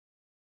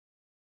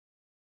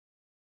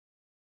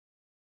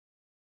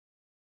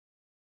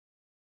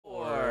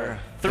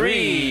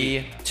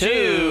3,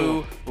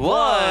 2,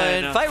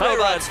 1. Fight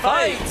robots,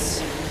 fight!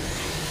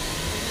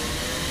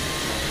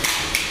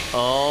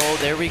 Oh,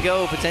 there we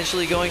go.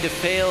 Potentially going to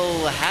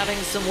fail, having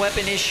some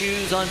weapon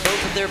issues on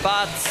both of their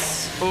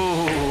bots.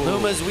 Ooh.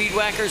 Luma's Weed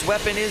Whacker's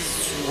weapon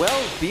is,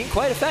 well, being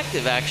quite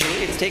effective, actually.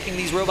 It's taking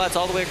these robots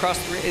all the way across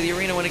the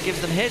arena when it gives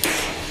them hits.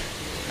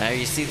 There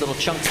you see little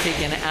chunks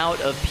taken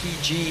out of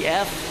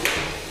PGF.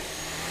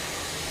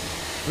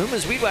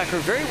 Luma's Weed Whacker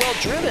very well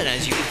driven,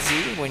 as you can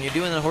see. When you're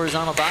doing the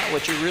horizontal bot,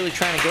 what you're really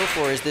trying to go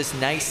for is this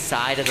nice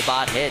side of the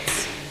bot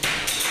hits,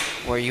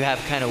 where you have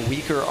kind of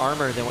weaker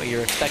armor than what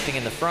you're expecting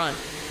in the front.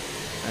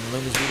 And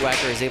Luma's Weed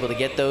Whacker is able to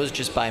get those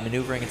just by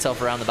maneuvering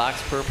itself around the box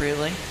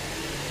appropriately.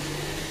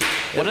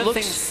 One of the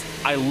things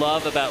I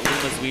love about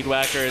Luma's Weed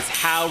Whacker is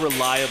how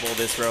reliable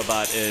this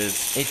robot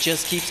is. It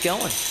just keeps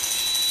going.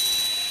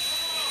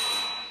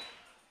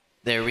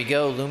 There we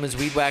go. Luma's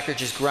Weed Whacker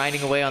just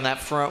grinding away on that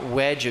front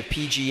wedge of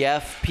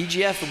PGF.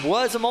 PGF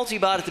was a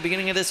multi-bot at the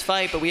beginning of this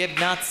fight, but we have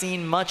not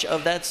seen much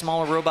of that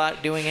smaller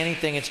robot doing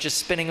anything. It's just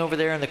spinning over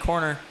there in the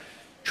corner,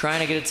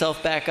 trying to get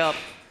itself back up.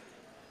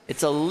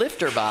 It's a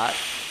lifter bot.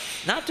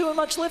 Not doing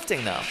much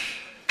lifting, though.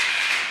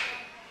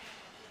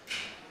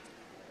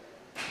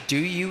 Do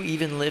you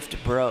even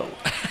lift, bro?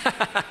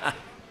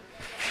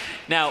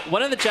 Now,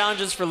 one of the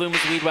challenges for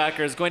Luma's Weed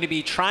Whacker is going to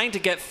be trying to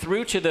get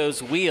through to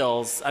those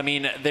wheels. I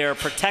mean, they're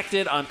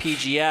protected on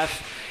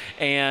PGF,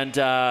 and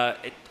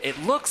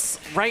it looks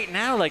right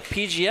now like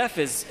PGF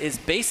is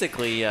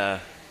basically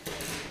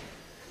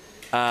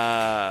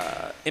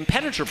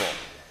impenetrable.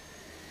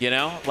 You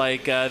know,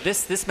 like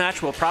this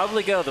match will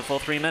probably go the full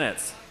 3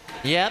 minutes.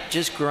 Yep,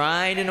 just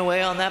grinding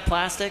away on that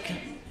plastic,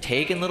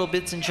 taking little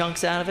bits and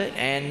chunks out of it,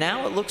 and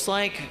now it looks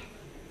like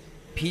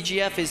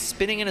PGF is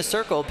spinning in a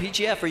circle.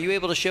 PGF, are you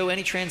able to show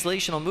any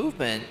translational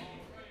movement?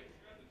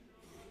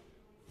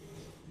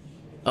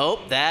 Oh,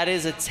 that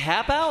is a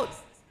tap out.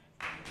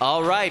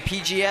 All right,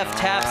 PGF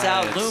taps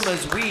out.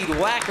 Luma's Weed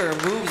Whacker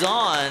moves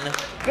on.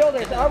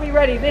 Builders, are we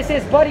ready? This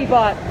is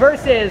Buddybot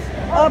versus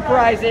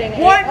Uprising.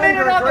 1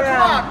 minute on the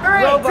clock.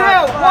 3, 2,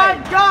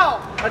 1,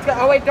 go! Let's go.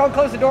 Oh wait, don't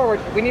close the door.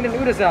 We need an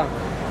UDA zone.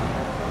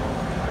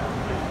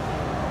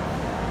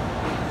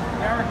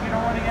 Eric, you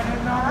don't want to get in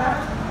on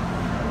that?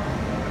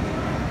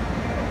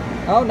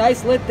 Oh,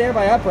 nice lit there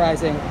by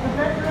Uprising.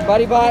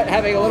 Buddybot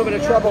having a little bit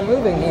of trouble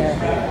moving here.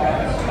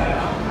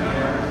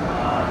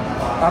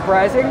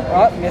 Uprising,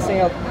 oh, missing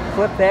a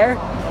flip there.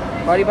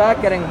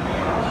 Buddybot getting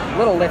a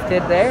little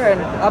lifted there,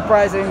 and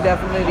Uprising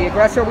definitely the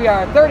aggressor. We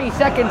are 30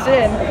 seconds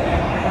in.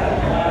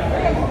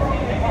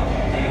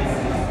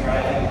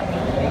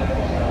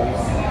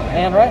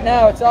 And right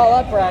now it's all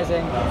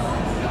Uprising.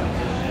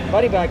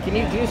 Buddybot, can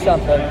you do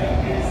something?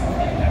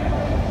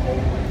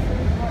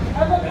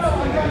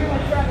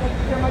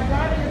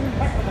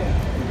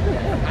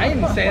 I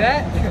didn't say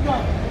that.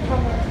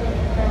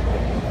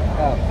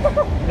 Oh.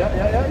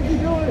 Yeah, you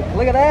do it.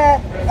 Look at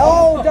that.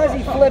 Oh, does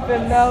he flip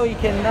him? No, he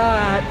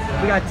cannot.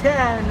 We got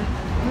 10,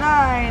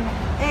 9,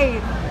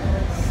 8,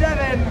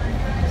 7,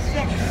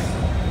 6,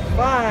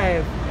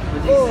 5,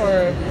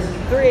 4,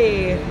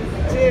 3,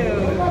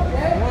 2,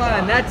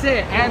 1. That's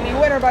it. And the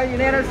winner by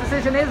unanimous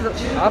decision is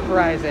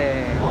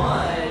Uprising.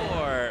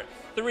 4,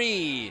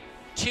 3,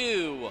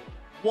 2,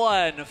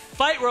 1.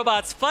 Fight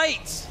robots,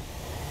 fight!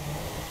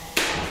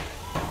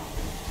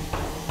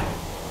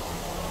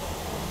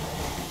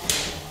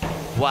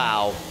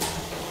 Wow.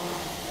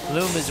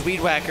 Luma's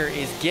Weed Whacker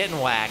is getting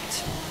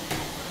whacked.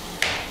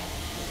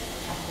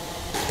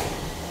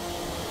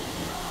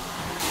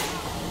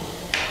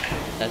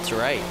 That's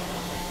right.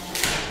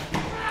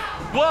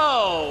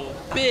 Whoa!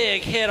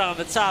 Big hit on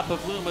the top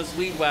of Luma's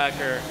Weed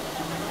Whacker.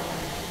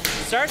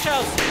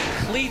 Starchild's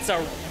cleats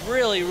are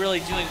really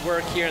doing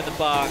work here in the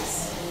box.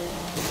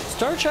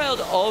 Starchild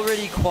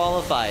already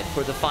qualified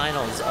for the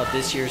finals of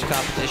this year's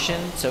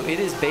competition, so it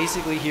is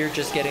basically here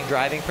just getting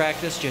driving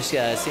practice, just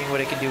seeing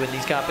what it can do in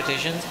these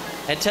competitions,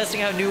 and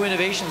testing out new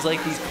innovations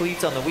like these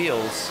cleats on the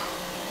wheels.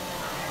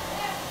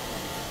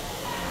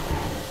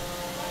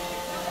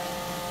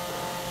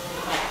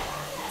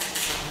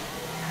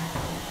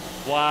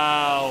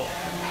 Wow.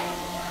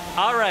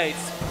 All right.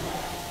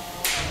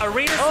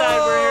 Arena side,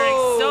 we're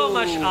hearing so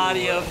much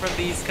audio from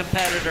these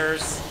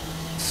competitors.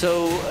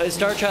 So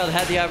Starchild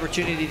had the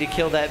opportunity to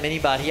kill that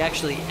mini-bot. He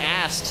actually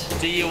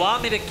asked, do you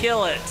want me to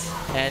kill it?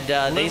 And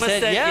they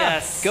said yeah,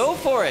 yes. Go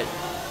for it.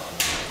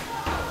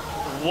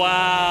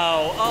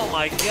 Wow. Oh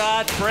my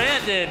God,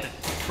 Brandon.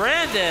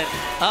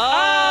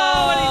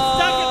 Oh, and he's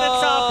stuck in the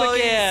top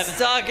again. He's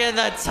stuck in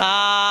the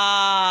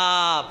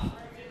top.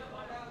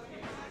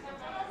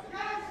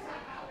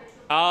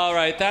 All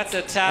right, that's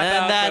a tap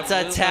out. And that's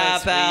a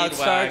tap out.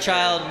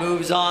 Starchild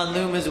moves on.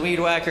 Luma's Weed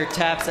Whacker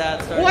taps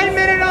out. 1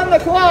 minute on the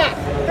clock.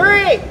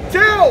 3, 2,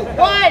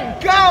 1,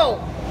 go!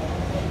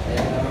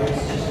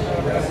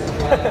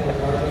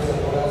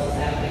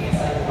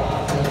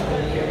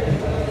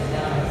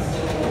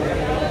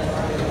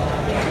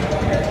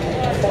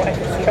 What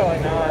is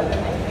going on?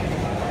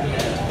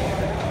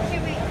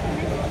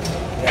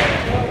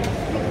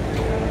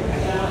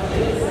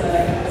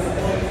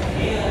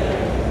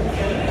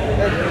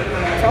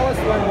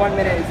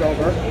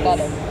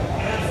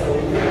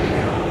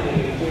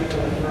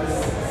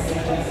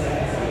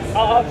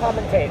 I'll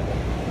commentate.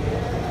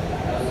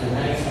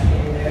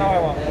 No, I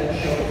won't.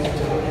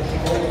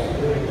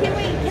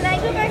 Can I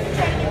go back and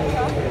try to get the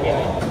top? Yeah.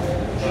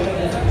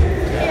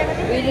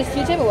 We just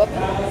two table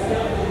weapon.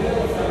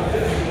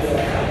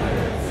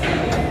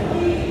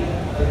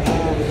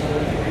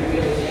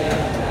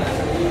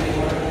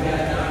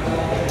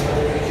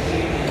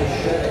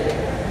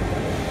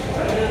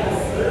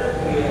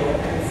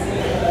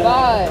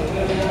 5,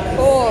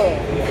 4,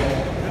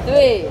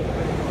 3,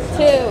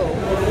 2,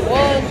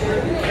 1,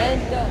 and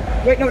done.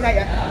 Wait, no, not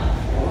yet.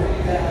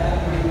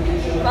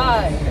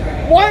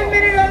 5. 1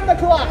 minute on the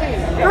clock. 3,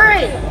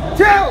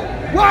 2,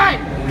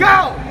 1,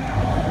 go!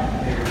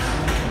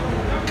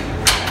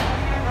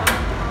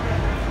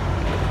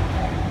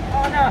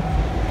 Oh no.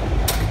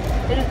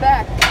 Hit his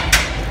back.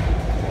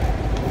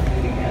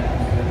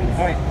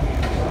 All right.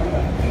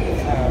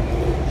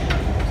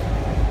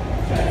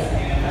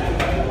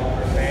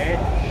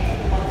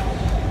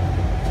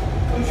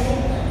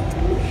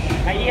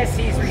 My ESC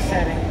is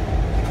resetting.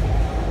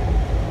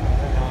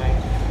 Annoying.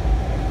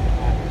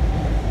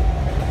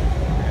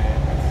 Alright,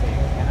 let's see.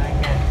 Can I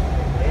get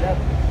it up?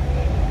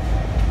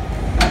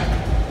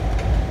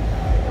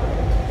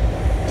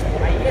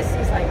 My ESC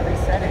is like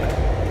resetting.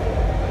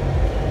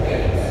 I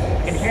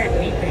can hear it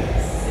beeping.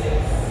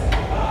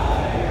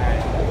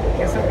 Alright.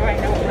 Guess I'm going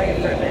no play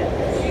for a bit.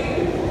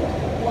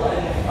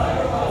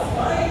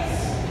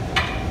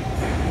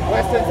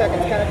 Last 10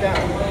 seconds, count it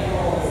down.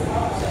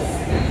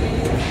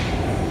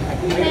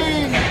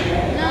 10,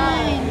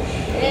 9,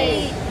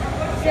 8,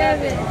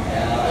 7, 6,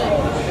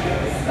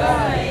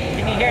 5,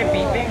 Can you hear it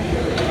beeping?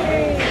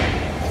 3,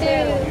 2,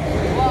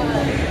 1.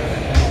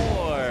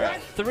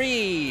 4,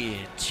 3,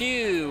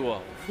 2,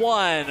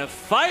 1.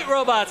 Fight,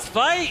 robots,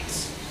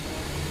 fight!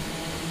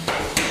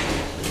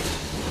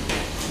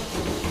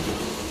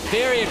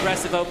 Very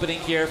aggressive opening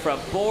here from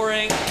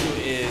BOOOORING, who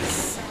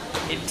is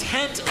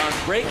intent on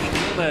breaking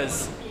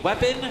Luma's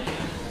weapon.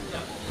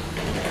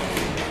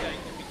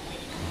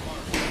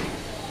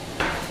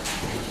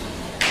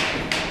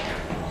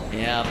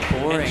 Yeah,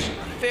 BOOOORING.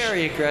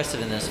 Very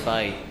aggressive in this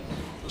fight.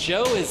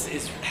 Joe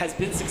has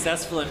been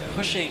successful in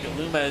pushing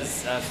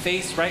Luma's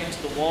face right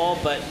into the wall,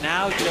 but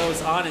now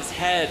Joe's on his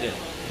head.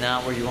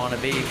 Not where you want to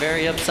be.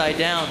 Very upside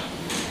down.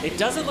 It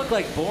doesn't look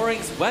like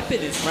BOOOORING's weapon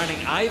is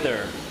running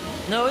either.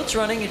 No, it's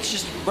running. It's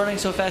just running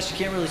so fast you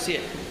can't really see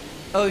it.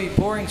 Oh,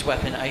 BOOOORING's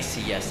weapon. I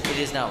see. Yes, it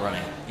is not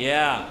running.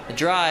 Yeah. The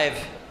drive.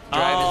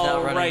 Drive is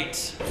not running.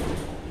 Right.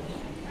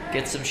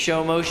 Get some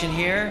show motion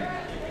here.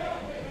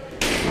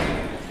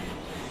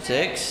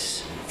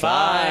 6,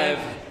 5,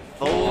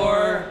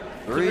 4,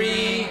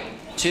 3,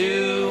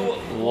 2,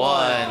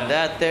 1.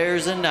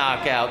 There's a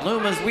knockout.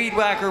 Luma's Weed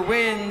Whacker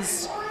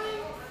wins.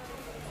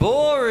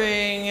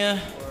 BOOOORING.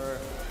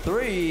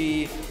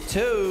 3,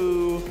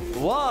 2,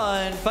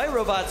 1. Fight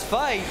robots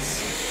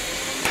fights.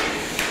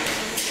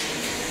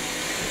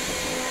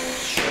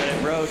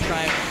 Shreddit Bro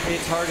trying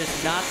its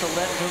hardest not to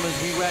let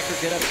Luma's Weed Whacker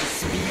get up to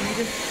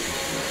speed.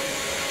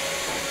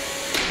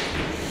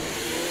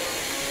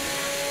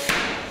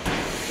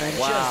 And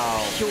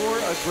wow. Just pure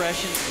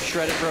aggression from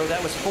Shreddit Bro.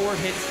 That was 4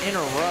 hits in a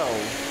row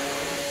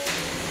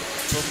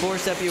before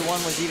Sepia 1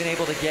 was even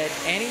able to get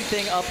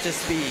anything up to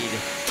speed.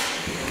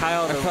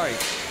 Kyle, the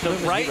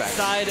Luma's right Weed Whacker.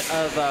 side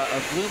of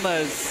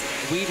Luma's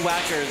Weed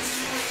Whacker's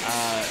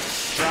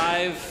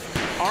drive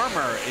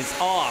armor is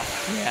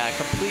off. Yeah,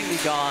 completely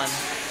gone.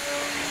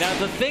 Now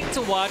the thing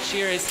to watch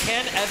here is,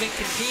 can Evan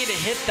continue to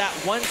hit that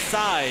one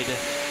side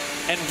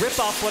and rip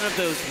off one of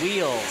those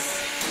wheels?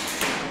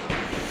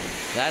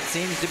 That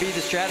seems to be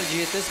the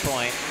strategy at this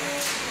point.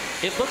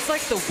 It looks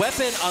like the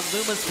weapon on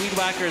Luma's Weed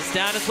Whacker is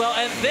down as well,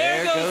 and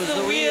there goes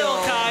the wheel,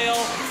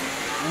 Kyle.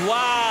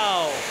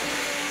 Wow.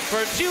 For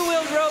a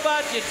two-wheeled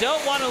robot, you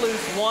don't want to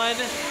lose one.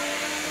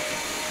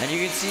 And you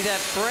can see that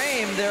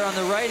frame there on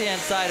the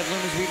right-hand side of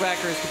Luma's Weed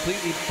Whacker is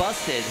completely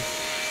busted.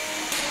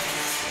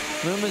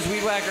 Luma's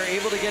Weed Whacker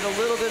able to get a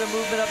little bit of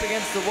movement up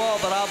against the wall,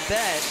 but I'll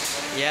bet.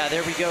 Yeah,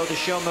 there we go. The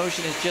show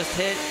motion is just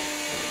hit.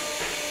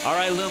 All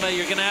right, Luma,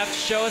 you're going to have to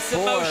show us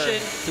some 4,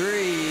 motion.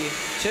 3,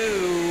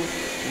 2,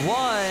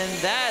 1.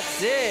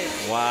 That's it.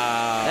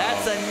 Wow.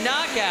 That's a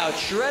knockout.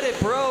 Shreddit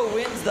Bro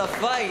wins the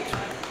fight.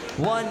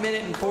 1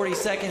 minute and 40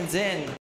 seconds in.